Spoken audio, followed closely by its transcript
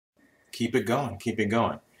keep it going, keep it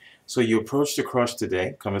going. So you approached the crush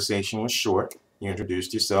today. Conversation was short. You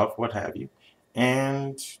introduced yourself, what have you,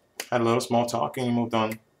 and had a little small talk, and you moved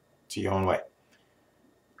on to your own way.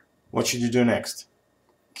 What should you do next?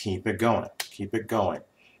 Keep it going. Keep it going.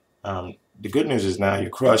 The good news is now your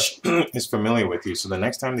crush is familiar with you, so the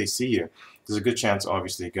next time they see you, there's a good chance,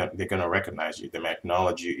 obviously, they're going to recognize you. They might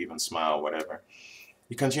acknowledge you, even smile, whatever.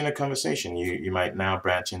 You continue the conversation. You might now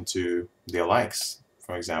branch into their likes,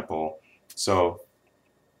 for example. So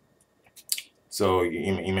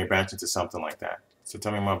you may branch into something like that. So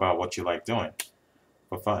tell me more about what you like doing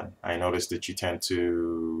for fun. I noticed that you tend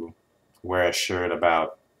to wear a shirt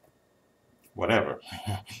about whatever,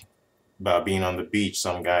 about being on the beach.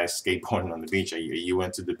 Some guys skateboarding on the beach. Are you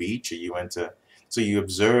into the beach? Are you into? So you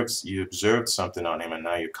observed something on him, and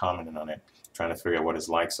now you're commenting on it, trying to figure out what his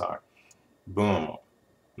likes are. Boom.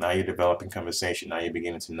 Now you're developing conversation. Now you're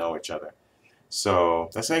beginning to know each other. So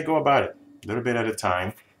that's how you go about it, a little bit at a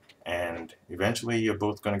time, and eventually you're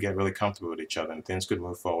both going to get really comfortable with each other, and things could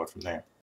move forward from there.